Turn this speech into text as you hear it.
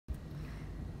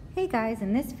Hey guys,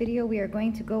 in this video we are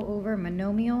going to go over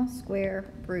monomial square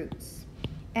roots.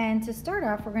 And to start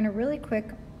off, we're going to really quick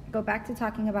go back to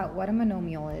talking about what a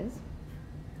monomial is.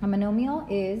 A monomial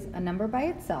is a number by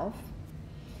itself,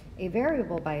 a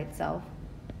variable by itself,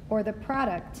 or the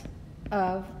product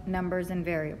of numbers and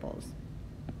variables.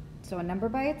 So a number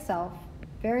by itself,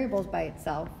 variables by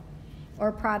itself, or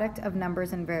a product of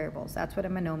numbers and variables. That's what a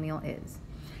monomial is.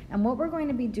 And what we're going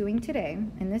to be doing today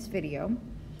in this video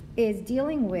is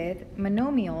dealing with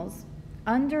monomials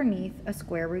underneath a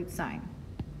square root sign,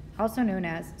 also known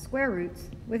as square roots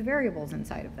with variables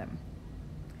inside of them.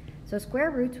 So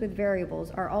square roots with variables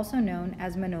are also known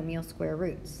as monomial square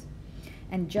roots.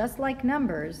 And just like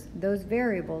numbers, those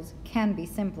variables can be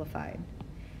simplified.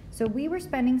 So we were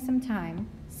spending some time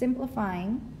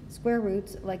simplifying square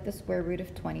roots like the square root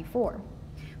of 24,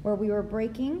 where we were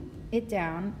breaking it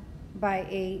down by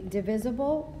a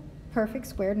divisible perfect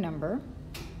squared number.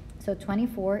 So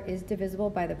 24 is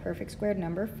divisible by the perfect squared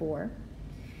number 4.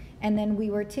 And then we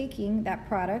were taking that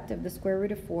product of the square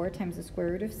root of 4 times the square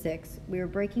root of 6. We were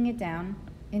breaking it down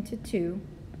into 2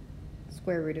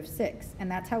 square root of 6. And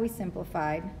that's how we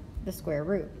simplified the square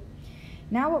root.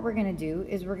 Now what we're going to do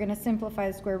is we're going to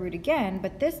simplify the square root again,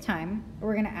 but this time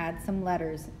we're going to add some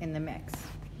letters in the mix.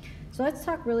 So let's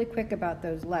talk really quick about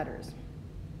those letters.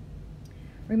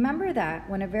 Remember that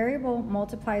when a variable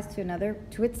multiplies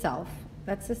to itself,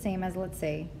 that's the same as, let's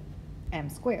say, m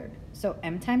squared. So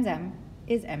m times m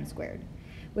is m squared,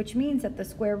 which means that the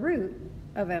square root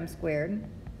of m squared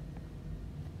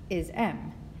is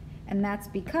m. And that's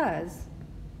because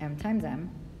m times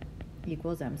m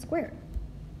equals m squared.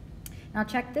 Now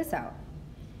check this out.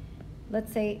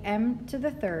 Let's say m to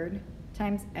the third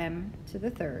times m to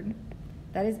the third.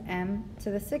 That is m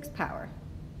to the 6th power.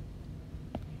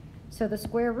 So the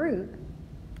square root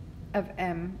of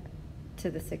m to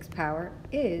the 6th power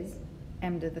is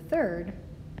m to the third,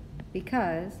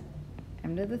 because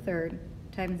m to the third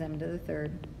times m to the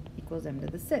third equals m to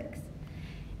the 6th.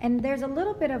 And there's a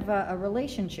little bit of a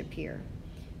relationship here.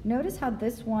 Notice how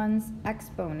this one's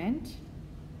exponent,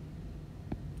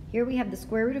 here we have the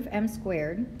square root of m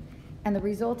squared, and the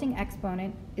resulting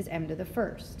exponent is m to the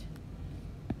 1st.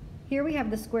 Here we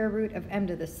have the square root of m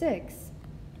to the 6th,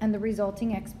 and the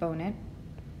resulting exponent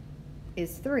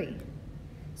is 3.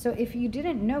 So if you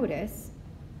didn't notice,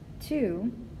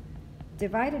 2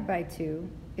 divided by 2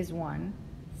 is 1.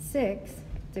 6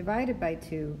 divided by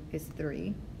 2 is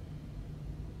 3.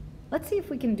 Let's see if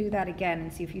we can do that again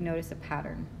and see if you notice a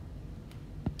pattern.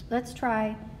 Let's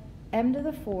try m to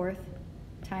the 4th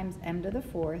times m to the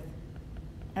 4th.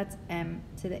 That's m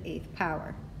to the 8th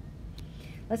power.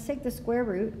 Let's take the square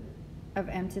root of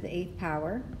m to the 8th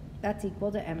power. That's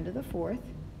equal to m to the 4th,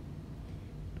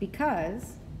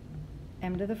 because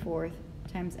m to the 4th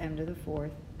times m to the 4th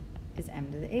is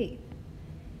m to the 8th.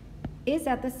 Is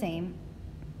that the same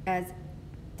as,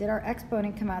 did our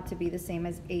exponent come out to be the same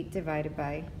as 8 divided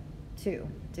by 2?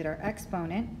 Did our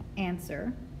exponent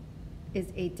answer is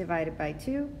 8 divided by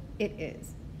 2? It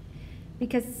is.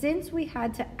 Because since we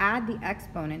had to add the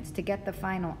exponents to get the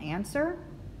final answer,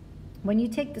 when you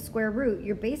take the square root,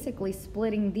 you're basically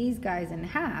splitting these guys in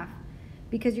half,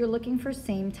 because you're looking for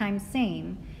same times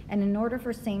same. And in order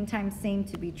for same times same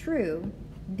to be true,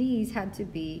 these had to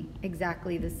be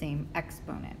exactly the same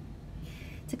exponent.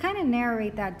 To kind of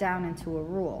narrate that down into a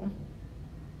rule,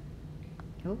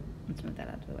 let's move that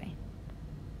out of the way.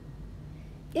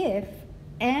 If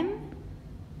m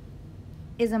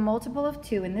is a multiple of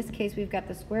 2, in this case we've got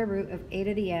the square root of a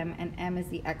to the m, and m is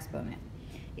the exponent.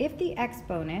 If the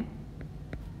exponent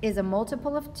is a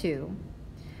multiple of 2,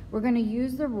 we're going to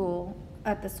use the rule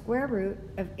that the square root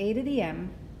of a to the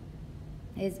m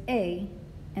is a,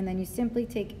 and then you simply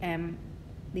take m,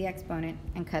 the exponent,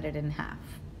 and cut it in half.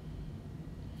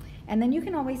 And then you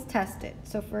can always test it.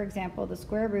 So for example, the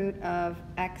square root of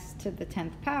x to the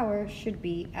 10th power should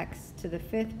be x to the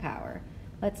 5th power.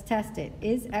 Let's test it.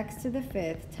 Is x to the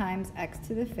 5th times x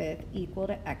to the 5th equal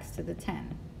to x to the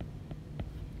 10?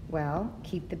 Well,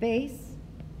 keep the base,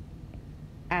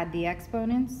 add the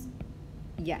exponents,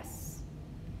 yes.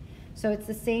 So it's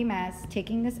the same as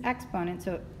taking this exponent,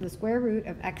 so the square root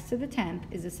of x to the 10th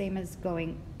is the same as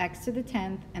going x to the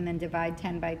 10th and then divide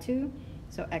 10 by 2,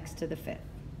 so x to the 5th.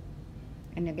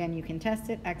 And again, you can test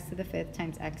it, x to the 5th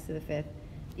times x to the 5th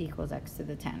equals x to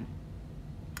the 10.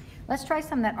 Let's try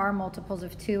some that are multiples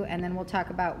of 2, and then we'll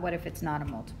talk about what if it's not a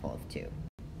multiple of 2.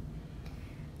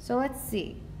 So let's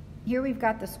see. Here we've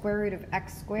got the square root of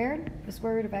x squared. The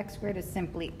square root of x squared is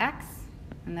simply x,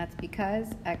 and that's because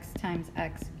x times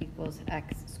x equals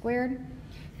x squared.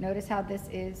 Notice how this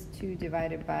is 2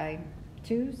 divided by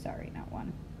 2, sorry, not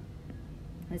 1.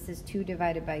 This is 2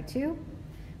 divided by 2,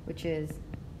 which is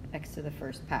x to the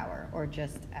first power, or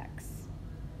just x.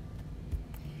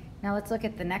 Now let's look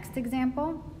at the next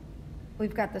example.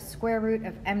 We've got the square root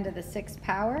of m to the 6th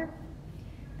power.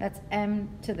 That's m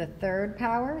to the 3rd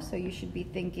power, so you should be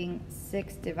thinking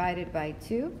 6 divided by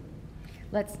 2.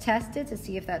 Let's test it to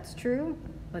see if that's true.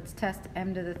 Let's test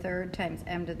m to the 3rd times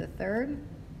m to the 3rd.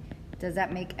 Does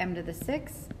that make m to the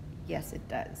 6th? Yes, it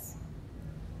does.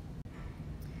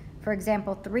 For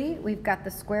example 3, we've got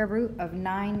the square root of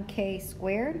 9k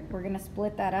squared. We're going to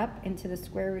split that up into the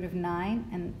square root of 9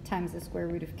 and times the square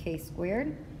root of k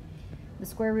squared. The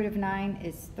square root of 9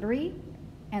 is 3,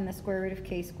 and the square root of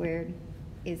k squared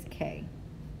is k.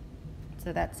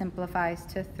 So that simplifies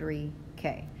to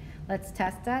 3k. Let's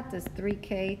test that. Does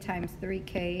 3k times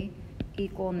 3k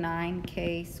equal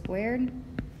 9k squared?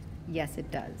 Yes, it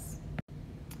does.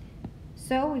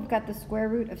 So we've got the square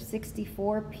root of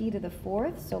 64p to the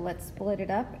 4th, so let's split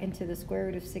it up into the square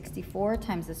root of 64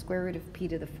 times the square root of p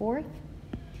to the 4th.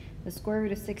 The square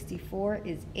root of 64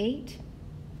 is 8,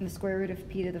 and the square root of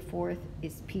p to the 4th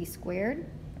is p squared,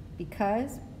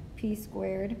 because p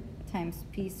squared times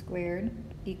p squared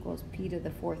equals p to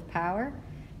the 4th power.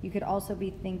 You could also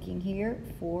be thinking here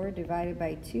 4 divided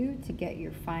by 2 to get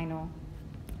your final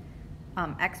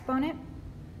exponent.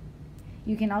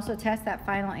 You can also test that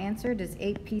final answer. Does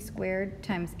 8p squared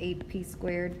times 8p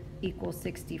squared equal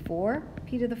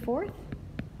 64p to the 4th?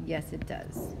 Yes, it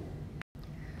does.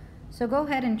 So go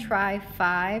ahead and try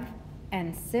 5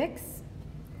 and 6.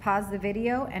 Pause the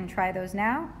video and try those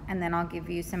now, and then I'll give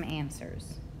you some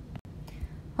answers.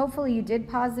 Hopefully you did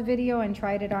pause the video and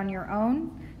tried it on your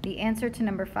own. The answer to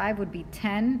number 5 would be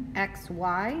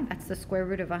 10xy. That's the square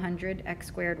root of 100 x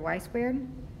squared y squared.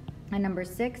 And number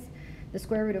 6, the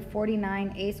square root of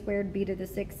 49 a squared b to the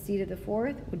 6th c to the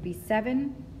 4th would be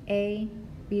 7a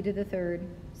b to the 3rd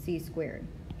c squared.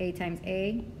 A times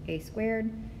a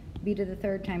squared, b to the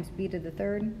 3rd times b to the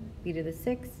 3rd, b to the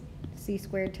 6th, c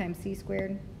squared times c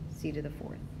squared, c to the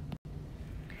 4th.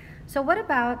 So what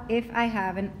about if I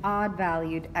have an odd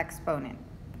valued exponent?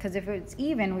 Because if it's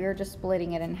even, we were just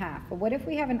splitting it in half. But what if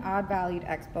we have an odd valued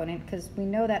exponent? Because we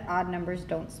know that odd numbers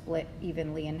don't split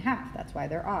evenly in half. That's why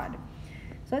they're odd.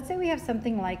 So let's say we have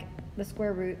something like the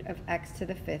square root of x to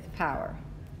the 5th power.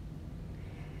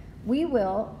 We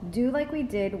will do like we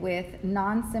did with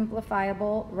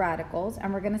non-simplifiable radicals,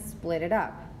 and we're going to split it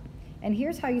up. And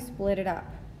here's how you split it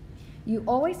up. You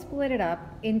always split it up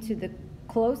into the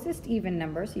closest even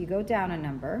number, so you go down a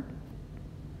number,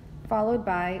 followed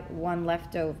by 1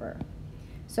 left over.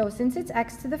 So since it's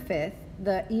x to the 5th,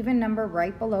 the even number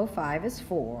right below 5 is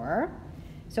 4.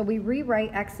 So we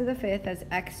rewrite x to the 5th as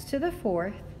x to the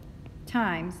 4th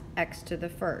times x to the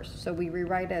 1st. So we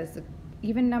rewrite as the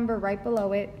even number right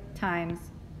below it times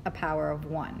a power of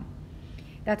 1.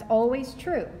 That's always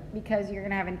true because you're going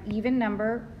to have an even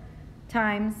number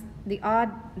times the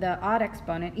odd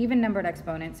exponent, even numbered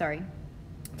exponent, sorry,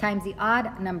 times the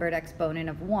odd numbered exponent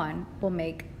of 1 will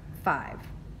make 5.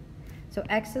 So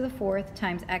x to the 4th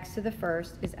times x to the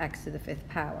 1st is x to the 5th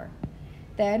power.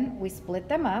 Then we split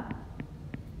them up,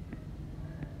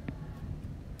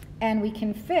 and we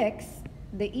can fix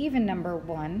the even number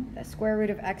 1. The square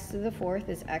root of x to the 4th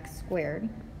is x squared,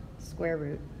 square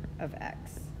root of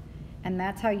x. And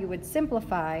that's how you would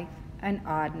simplify an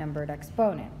odd numbered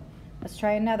exponent. Let's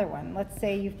try another one. Let's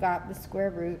say you've got the square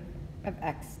root of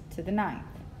x to the 9th.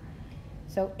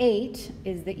 So 8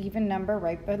 is the even number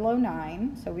right below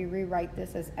 9. So we rewrite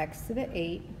this as x to the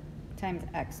 8 times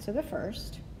x to the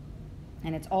 1st.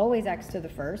 And it's always x to the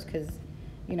 1st because,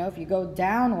 you know, if you go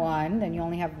down 1, then you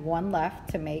only have 1 left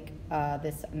to make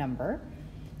this number.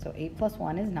 So 8 plus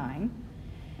 1 is 9.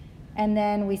 And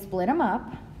then we split them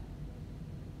up.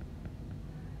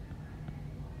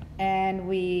 And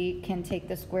we can take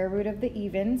the square root of the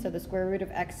even. So the square root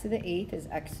of x to the 8th is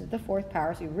x to the 4th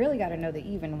power. So you really got to know the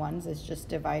even ones. It's just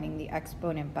dividing the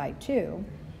exponent by 2.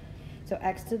 So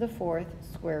x to the 4th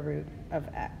square root of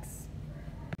x.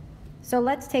 So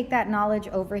let's take that knowledge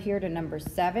over here to number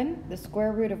 7. The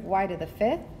square root of y to the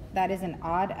 5th. That is an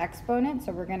odd exponent.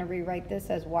 So we're going to rewrite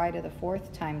this as y to the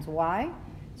 4th times y.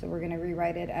 So we're going to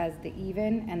rewrite it as the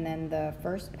even and then the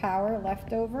first power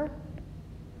left over.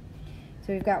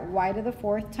 So we've got y to the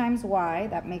 4th times y.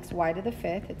 That makes y to the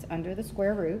 5th. It's under the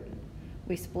square root.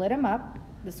 We split them up.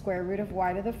 The square root of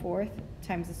y to the 4th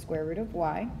times the square root of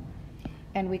y.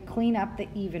 And we clean up the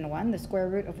even one. The square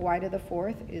root of y to the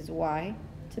 4th is y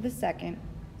to the 2nd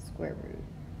square root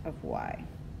of y.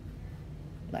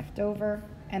 Left over.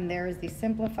 And there is the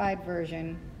simplified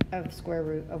version of the square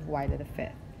root of y to the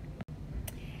 5th.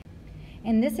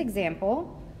 In this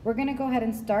example, We're going to go ahead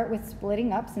and start with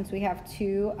splitting up since we have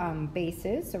two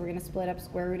bases. So we're going to split up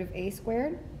square root of a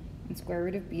squared and square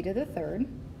root of b to the third.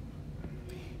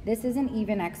 This is an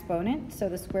even exponent, so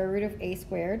the square root of a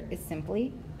squared is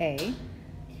simply a.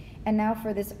 And now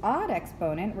for this odd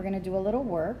exponent, we're going to do a little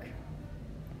work.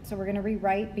 So we're going to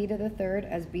rewrite b to the third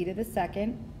as b to the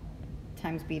second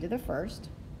times b to the first,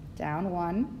 down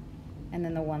 1, and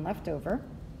then the 1 left over.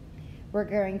 We're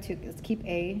going to keep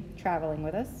a traveling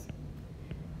with us.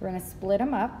 We're going to split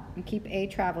them up and keep a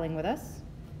traveling with us.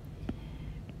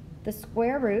 The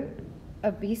square root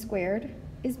of b squared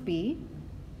is b,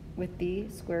 with the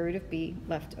square root of b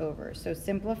left over. So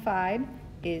simplified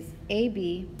is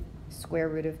ab square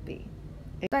root of b.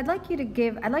 So I'd like you to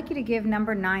give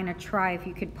number 9 a try. If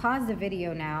you could pause the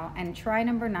video now and try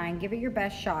number 9, give it your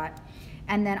best shot,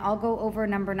 and then I'll go over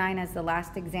number 9 as the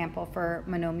last example for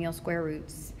monomial square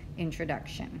roots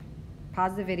introduction.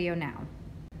 Pause the video now.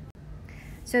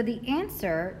 So the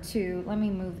answer to, let me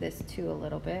move this 2 a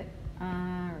little bit.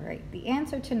 All right, the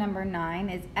answer to number 9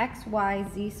 is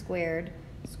xyz squared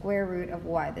square root of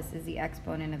y. This is the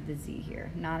exponent of the z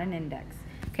here, not an index.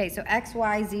 Okay, so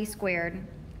xyz squared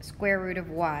square root of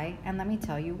y, and let me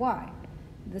tell you why.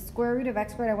 The square root of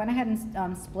x squared, I went ahead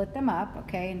and split them up,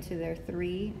 okay, into their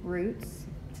 3 roots,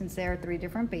 since there are 3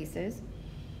 different bases.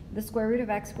 The square root of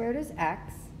x squared is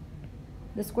x.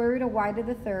 The square root of y to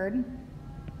the third,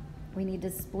 we need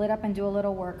to split up and do a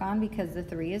little work on because the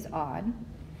 3 is odd.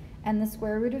 And the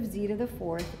square root of z to the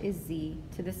fourth is z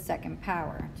to the second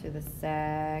power,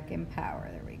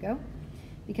 There we go.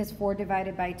 Because 4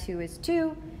 divided by 2 is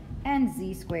 2, and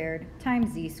z squared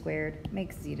times z squared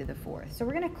makes z to the fourth. So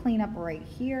we're going to clean up right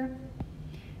here.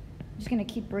 I'm just going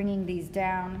to keep bringing these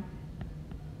down.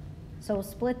 So we'll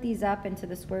split these up into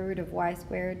the square root of y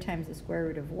squared times the square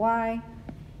root of y.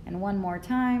 And one more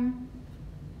time,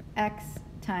 x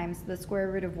times the square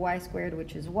root of y squared,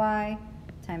 which is y,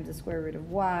 times the square root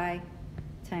of y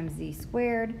times z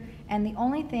squared. And the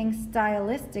only thing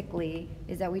stylistically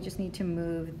is that we just need to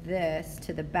move this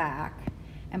to the back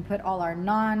and put all our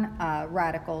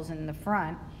non-radicals in the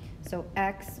front. So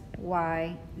x,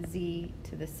 y, z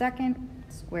to the second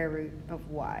square root of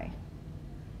y.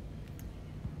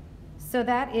 So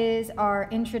that is our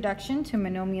introduction to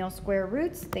monomial square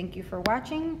roots. Thank you for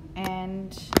watching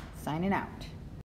and signing out.